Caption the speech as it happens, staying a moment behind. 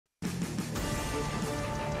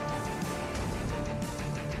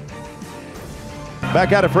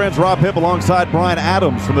Back at it, friends. Rob Hipp alongside Brian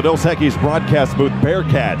Adams from the Dos Equis broadcast booth.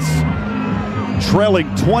 Bearcats trailing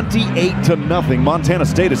 28-0. Montana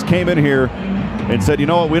State has came in here and said, you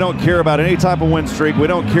know what, we don't care about any type of win streak. We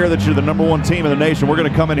don't care that you're the number one team in the nation. We're going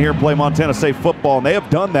to come in here and play Montana State football, and they have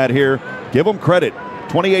done that here. Give them credit.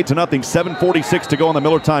 28-0, 7:46 to go on the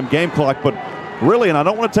Miller Time game clock. But really, and I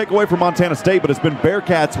don't want to take away from Montana State, but it's been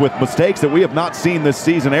Bearcats with mistakes that we have not seen this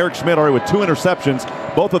season. Eric Schmidt already with 2 interceptions.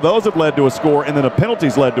 Both of those have led to a score, and then the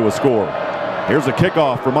penalties led to a score. Here's a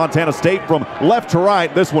kickoff for Montana State from left to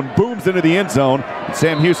right. This one booms into the end zone. And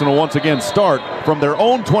Sam Houston will once again start from their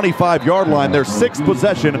own 25-yard line, their 6th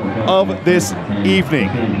possession of this evening.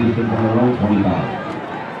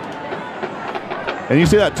 And you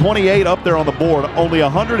see that 28 up there on the board, only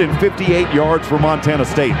 158 yards for Montana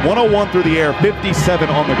State. 101 through the air, 57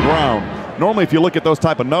 on the ground. Normally, if you look at those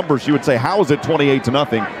type of numbers, you would say, how is it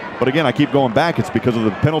 28-0? But again, I keep going back. It's because of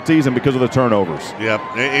the penalties and because of the turnovers. Yep,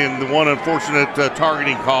 and the one unfortunate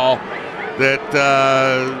targeting call that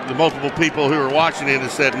the multiple people who are watching it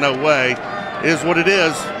have said, no way, is what it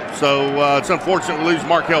is. So it's unfortunate we lose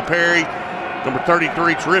Markel Perry, number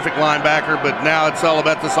 33, terrific linebacker, but now it's all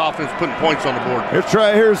about this offense putting points on the board.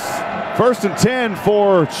 Here's 1st and 10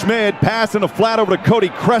 for Schmidt, passing a flat over to Cody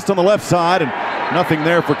Crest on the left side, and nothing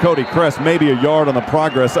there for Cody Crest. Maybe a yard on the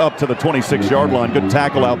progress up to the 26-yard line. Good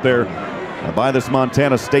tackle out there by this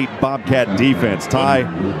Montana State Bobcat defense. Ty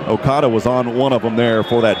Okada was on one of them there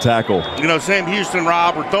for that tackle. You know, Sam Houston,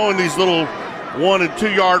 Rob, are throwing these little 1- and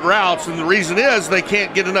 2-yard routes, and the reason is they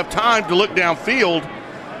can't get enough time to look downfield.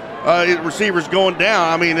 Receivers going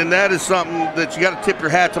down. I mean, and that is something that you got to tip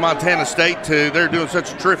your hat to Montana State to. They're doing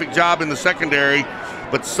such a terrific job in the secondary,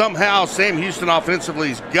 but somehow Sam Houston offensively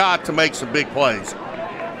has got to make some big plays.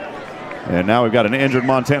 And now we've got an injured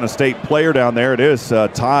Montana State player down there. It is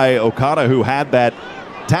Ty Okada, who had that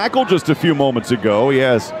tackle just a few moments ago. He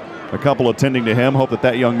has a couple attending to him. Hope that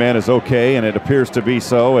that young man is okay, and it appears to be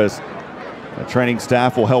so, as the training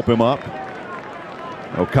staff will help him up.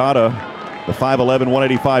 Okada, the 5'11",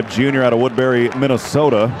 185 junior out of Woodbury,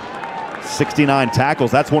 Minnesota. 69 tackles.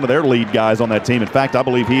 That's one of their lead guys on that team. In fact, I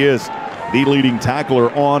believe he is the leading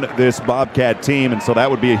tackler on this Bobcat team, and so that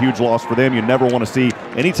would be a huge loss for them. You never want to see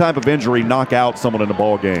any type of injury knock out someone in the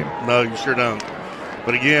ball game. No, you sure don't.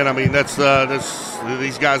 But again, I mean, that's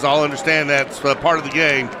these guys all understand that's part of the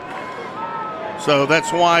game. So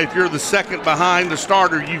that's why if you're the second behind the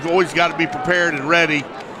starter, you've always got to be prepared and ready,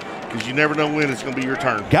 because you never know when it's going to be your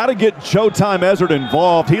turn. Got to get Showtime Ezzard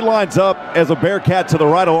involved. He lines up as a Bearcat to the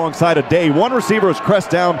right alongside of Day. One receiver is Crest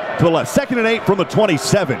down to the left. 2nd and 8 from the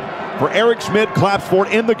 27 for Eric Schmidt. Clapsford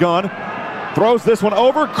in the gun. Throws this one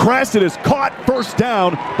over. Crest. It is caught. First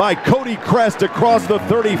down by Cody Crest across the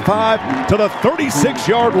 35 to the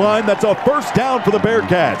 36-yard line. That's a first down for the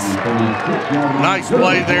Bearcats. Nice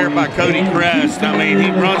play there by Cody Crest. I mean, he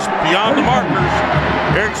runs beyond the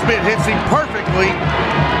markers. Eric Schmidt hits him perfectly.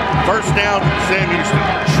 First down, Sam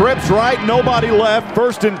Houston. Trips right, nobody left.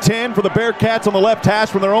 1st and 10 for the Bearcats on the left hash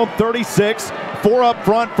from their own 36. 4 up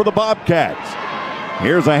front for the Bobcats.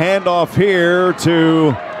 Here's a handoff here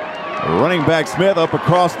to running back Smith up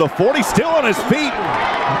across the 40, still on his feet.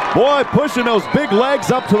 Boy, pushing those big legs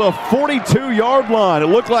up to the 42-yard line. It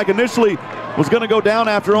looked like initially was going to go down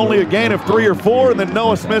after only a gain of 3 or 4, and then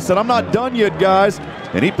Noah Smith said, I'm not done yet, guys.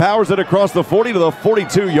 And he powers it across the 40 to the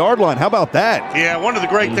 42-yard line. How about that? Yeah, one of the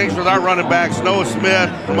great things with our running backs, Noah Smith,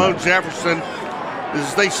 Ramon Jefferson,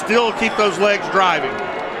 is they still keep those legs driving.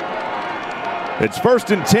 It's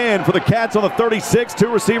 1st and 10 for the Cats on the 36. 2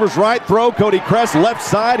 receivers right. Throw. Cody Crest left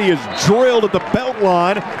side. He is drilled at the belt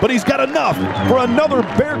line, but he's got enough for another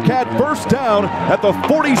Bearcat first down at the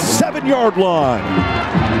 47-yard line.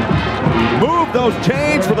 Move those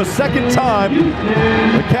chains for the second time.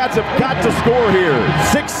 The Cats have got to score here.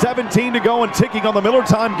 6:17 to go and ticking on the Miller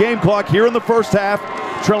Time game clock here in the first half,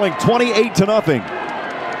 trailing 28-0.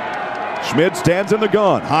 Schmidt stands in the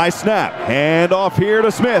gun. High snap. Hand off here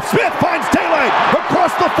to Smith. Smith finds Taylor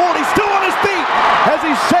across the 40, still on his feet as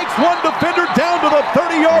he shakes one defender down to the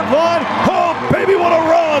 30-yard line. Oh, baby, what a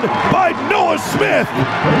run by Noah Smith.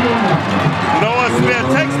 Noah Smith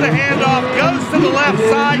takes the handoff, goes to the left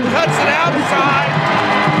side, cuts it outside,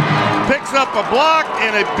 picks up a block,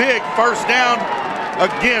 and a big first down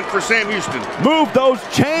again for Sam Houston. Move those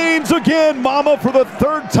chains again, Mama, for the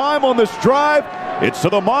 3rd time on this drive. It's to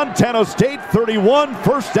the Montana State 31,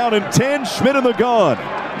 first down and 10, Schmidt in the gun.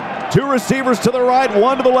 2 receivers to the right,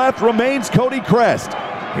 1 to the left, remains Cody Crest.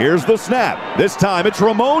 Here's the snap. This time it's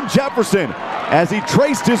Ramon Jefferson. as he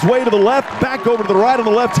traced his way to the left, back over to the right on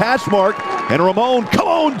the left hash mark. And Ramon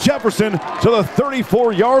Cologne Jefferson to the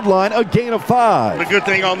 34-yard line, a gain of 5. The good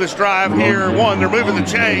thing on this drive here, one, they're moving the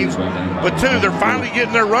chains, but two, they're finally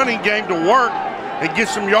getting their running game to work and get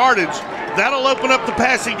some yardage. That'll open up the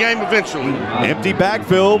passing game eventually. Empty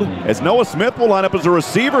backfield as Noah Smith will line up as a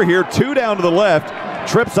receiver here. 2 down to the left.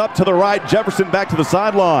 Trips up to the right. Jefferson back to the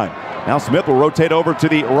sideline. Now Smith will rotate over to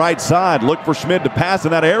the right side. Look for Schmid to pass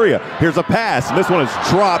in that area. Here's a pass, and this one is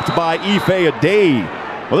dropped by Ife Adey.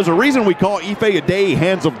 Well, there's a reason we call Ife Adey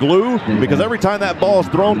hands of glue, because every time that ball is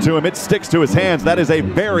thrown to him, it sticks to his hands. That is a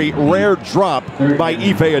very rare drop by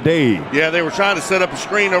Ife Adey. Yeah, they were trying to set up a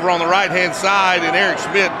screen over on the right-hand side, and Eric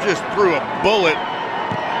Schmid just threw a bullet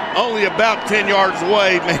only about 10 yards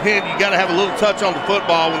away. Man, you got to have a little touch on the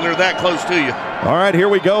football when they're that close to you. All right, here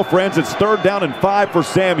we go, friends. It's 3rd down and 5 for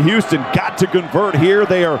Sam Houston. Got to convert here.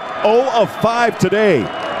 They are 0 of 5 today.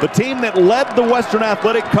 The team that led the Western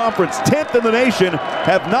Athletic Conference, 10th in the nation,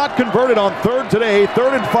 have not converted on 3rd today.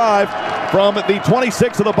 3rd and 5 from the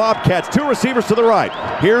 26 of the Bobcats. 2 receivers to the right.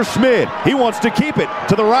 Here's Schmid. He wants to keep it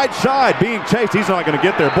to the right side. Being chased. He's not going to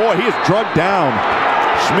get there. Boy, he is drugged down.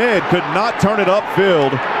 Schmid could not turn it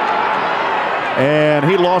upfield. And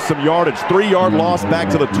he lost some yardage. 3-yard loss back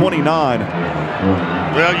to the 29.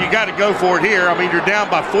 Well, you got to go for it here. I mean, you're down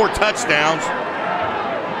by 4 touchdowns.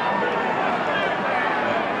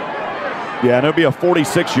 Yeah, and it'll be a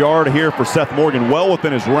 46-yard here for Seth Morgan, well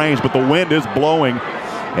within his range, but the wind is blowing,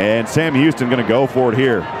 and Sam Houston going to go for it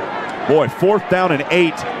here. Boy, 4th down and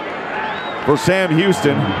 8 for Sam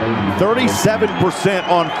Houston. 37%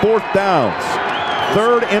 on 4th downs.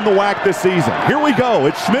 3rd in the WAC this season. Here we go.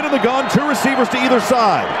 It's Schmid in the gun, 2 receivers to either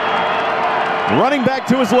side. Running back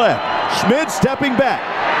to his left. Schmid stepping back.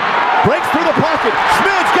 Breaks through the pocket.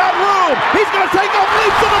 Schmid's got room. He's going to take off,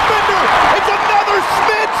 leaps the defender. It's another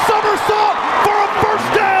Schmid somersault for a 1st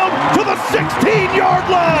down to the 16-yard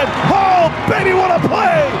line. Oh, baby, what a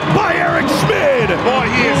play by Eric Schmid. Boy,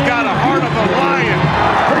 he has got a heart of a lion.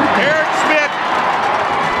 Eric Schmid,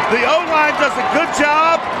 the O-line does a good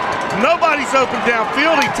job. Nobody's open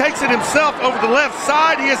downfield. He takes it himself over the left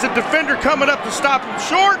side. He has a defender coming up to stop him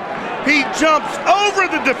short. He jumps over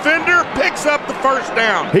the defender, picks up the 1st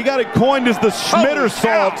down. He got it coined as the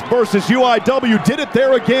Schmidersault versus UIW. Did it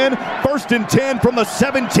there again. 1st and 10 from the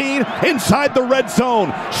 17 inside the red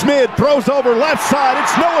zone. Schmid throws over left side.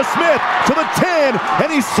 It's Noah Smith to the 10,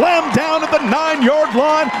 and he's slammed down at the 9-yard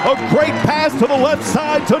line. A great pass to the left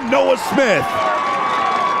side to Noah Smith.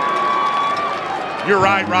 You're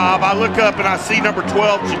right, Rob. I look up and I see number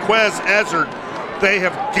 12, Jaquez Ezzard. They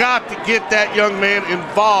have got to get that young man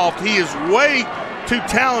involved. He is way too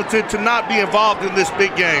talented to not be involved in this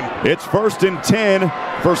big game. It's 1st and 10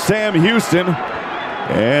 for Sam Houston.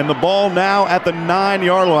 And the ball now at the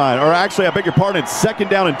 9-yard line. Or actually, I beg your pardon, it's 2nd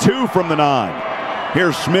down and 2 from the 9.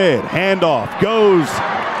 Here's Schmid. Handoff goes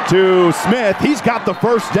to Smith. He's got the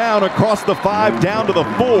 1st down across the 5 down to the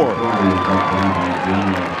 4.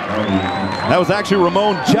 That was actually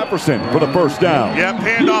Ramon Jefferson for the 1st down. Yep,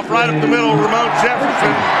 handoff right up the middle. Ramon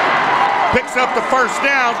Jefferson picks up the 1st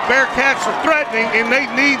down. Bearcats are threatening, and they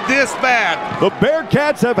need this bad. The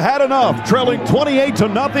Bearcats have had enough, trailing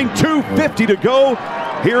 28-0, 2:50 to go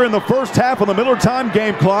here in the 1st half on the Miller Time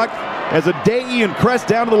game clock. As Adey and Crest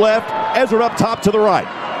down to the left, Ezra up top to the right.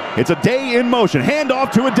 It's Adey in motion.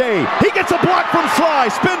 Handoff to Adey. He gets a block from Sly.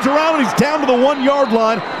 Spins around and he's down to the 1-yard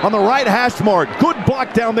line on the right hash mark. Good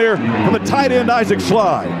block down there from the tight end, Isaac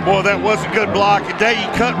Sly. Boy, that was a good block. Adey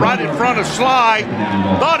cut right in front of Sly.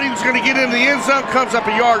 Thought he was going to get in the end zone. Comes up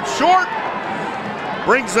a yard short.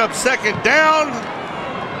 Brings up 2nd down.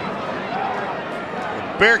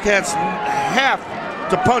 Bearcats have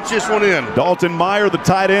to punch this one in. Dalton Meyer, the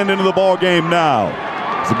tight end, into the ball game now.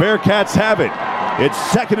 The Bearcats have it. It's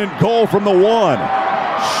 2nd and goal from the 1.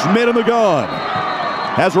 Schmid in the gun.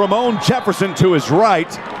 Has Ramon Jefferson to his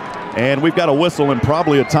right. And we've got a whistle and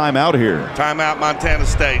probably a timeout here. Timeout, Montana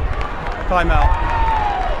State. Timeout,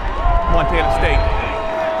 Montana State.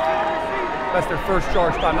 That's their 1st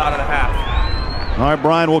charge timeout and a half. All right,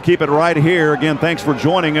 Brian, we'll keep it right here. Again, thanks for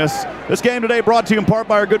joining us. This game today brought to you in part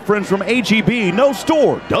by our good friends from HEB. No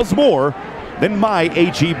store does more than my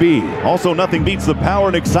HEB. Also, nothing beats the power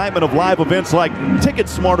and excitement of live events like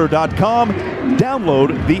Ticketsmarter.com.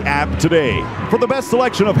 Download the app today. For the best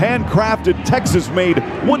selection of handcrafted Texas-made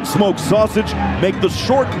wood-smoked sausage, make the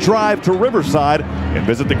short drive to Riverside and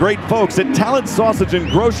visit the great folks at Talent Sausage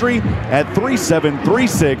and Grocery at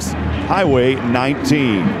 3736 Highway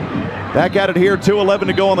 19. Back at it here, 2:11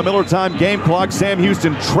 to go on the Miller Time game clock. Sam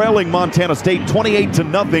Houston trailing Montana State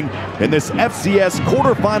 28-0 in this FCS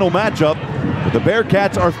quarterfinal matchup. The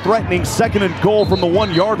Bearcats are threatening 2nd and goal from the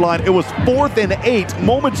 1-yard line. It was 4th and 8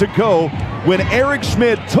 moments ago when Eric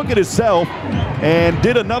Schmid took it himself and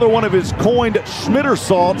did another one of his coined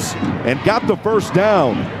Schmidersaults and got the first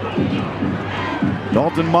down.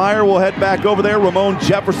 Dalton Meyer will head back over there. Ramon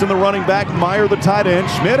Jefferson, the running back. Meyer, the tight end.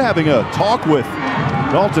 Schmid having a talk with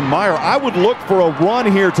Dalton Meyer. I would look for a run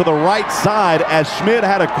here to the right side as Schmid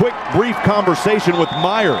had a quick, brief conversation with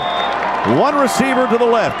Meyer. One receiver to the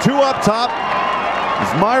left, 2 up top.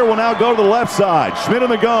 As Meyer will now go to the left side. Schmid in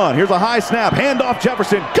the gun. Here's a high snap. Handoff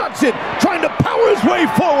Jefferson. Guts it. Trying to power his way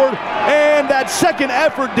forward. And that second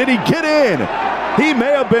effort, did he get in? He may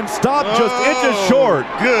have been stopped just inches short.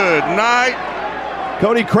 Good night.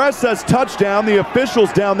 Cody Kress says touchdown. The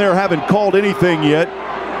officials down there haven't called anything yet.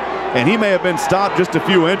 And he may have been stopped just a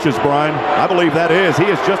few inches, Brian. I believe that is. He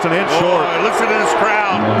is just an inch short. Listen to this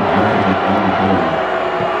crowd.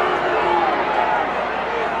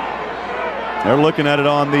 They're looking at it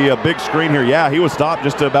on the big screen here. Yeah, he was stopped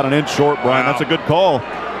just about an inch short, Brian. Wow. That's a good call.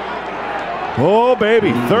 Oh,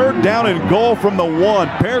 baby. 3rd down and goal from the 1.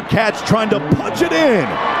 Bearcats trying to punch it in.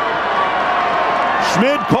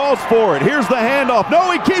 Schmid calls for it. Here's the handoff.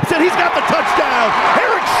 No, he keeps it. He's got the touchdown.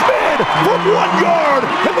 Eric Schmid from 1 yard.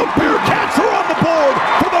 And the Bearcats are on the board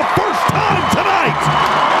for the first time tonight.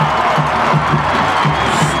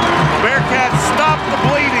 Bearcats stop the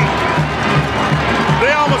bleeding.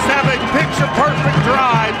 They almost have a picture-perfect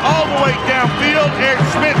drive all the way downfield. Eric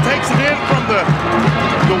Schmid takes it in from the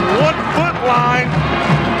 1-foot line.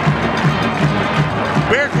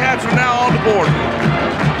 Bearcats are now on the board.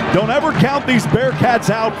 Don't ever count these Bearcats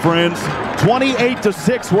out, friends.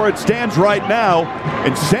 28-6 where it stands right now.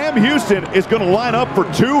 And Sam Houston is going to line up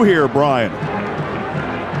for 2 here, Brian.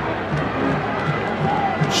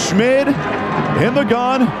 Schmid in the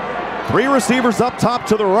gun. 3 receivers up top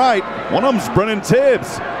to the right. One of them's Brennan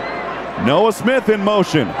Tibbs. Noah Smith in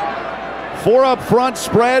motion. 4 up front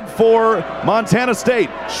spread for Montana State.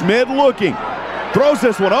 Schmid looking. Throws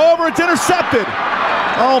this one over. It's intercepted.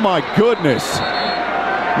 Oh, my goodness.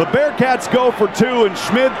 The Bearcats go for 2, and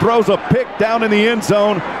Schmid throws a pick down in the end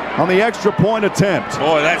zone on the extra point attempt.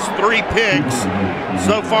 Boy, that's 3 picks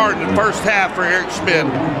so far in the first half for Eric Schmid.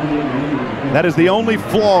 That is the only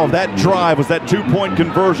flaw of that drive, was that 2-point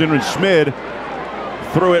conversion, and Schmid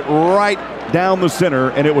threw it right down the center,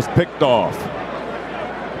 and it was picked off.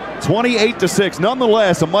 28-6,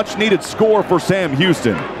 nonetheless, a much-needed score for Sam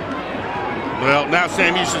Houston. Well, now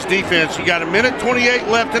Sam Houston's defense, you got 1:28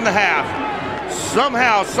 left in the half.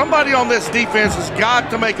 Somehow, somebody on this defense has got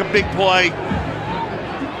to make a big play.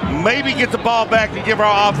 Maybe get the ball back and give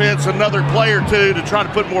our offense another play or 2 to try to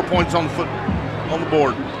put more points on the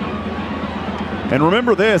board. And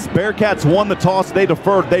remember this, Bearcats won the toss, they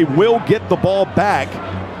deferred. They will get the ball back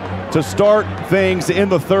to start things in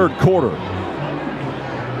the 3rd quarter.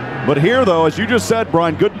 But here, though, as you just said,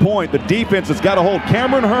 Brian, good point. The defense has got to hold.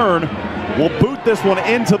 Cameron Hearn will boot this one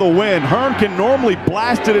into the wind. Hearn can normally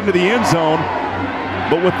blast it into the end zone,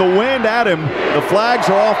 but with the wind at him, the flags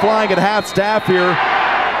are all flying at half staff here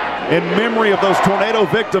in memory of those tornado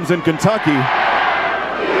victims in Kentucky.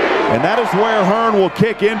 And that is where Hearn will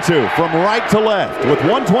kick into, from right to left. With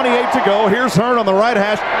 1:28 to go, here's Hearn on the right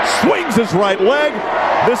hash, swings his right leg.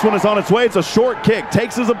 This one is on its way. It's a short kick.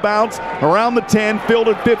 Takes as a bounce around the 10,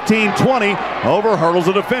 fielded 15-20, over hurdles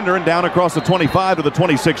a defender and down across the 25 to the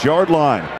 26-yard line.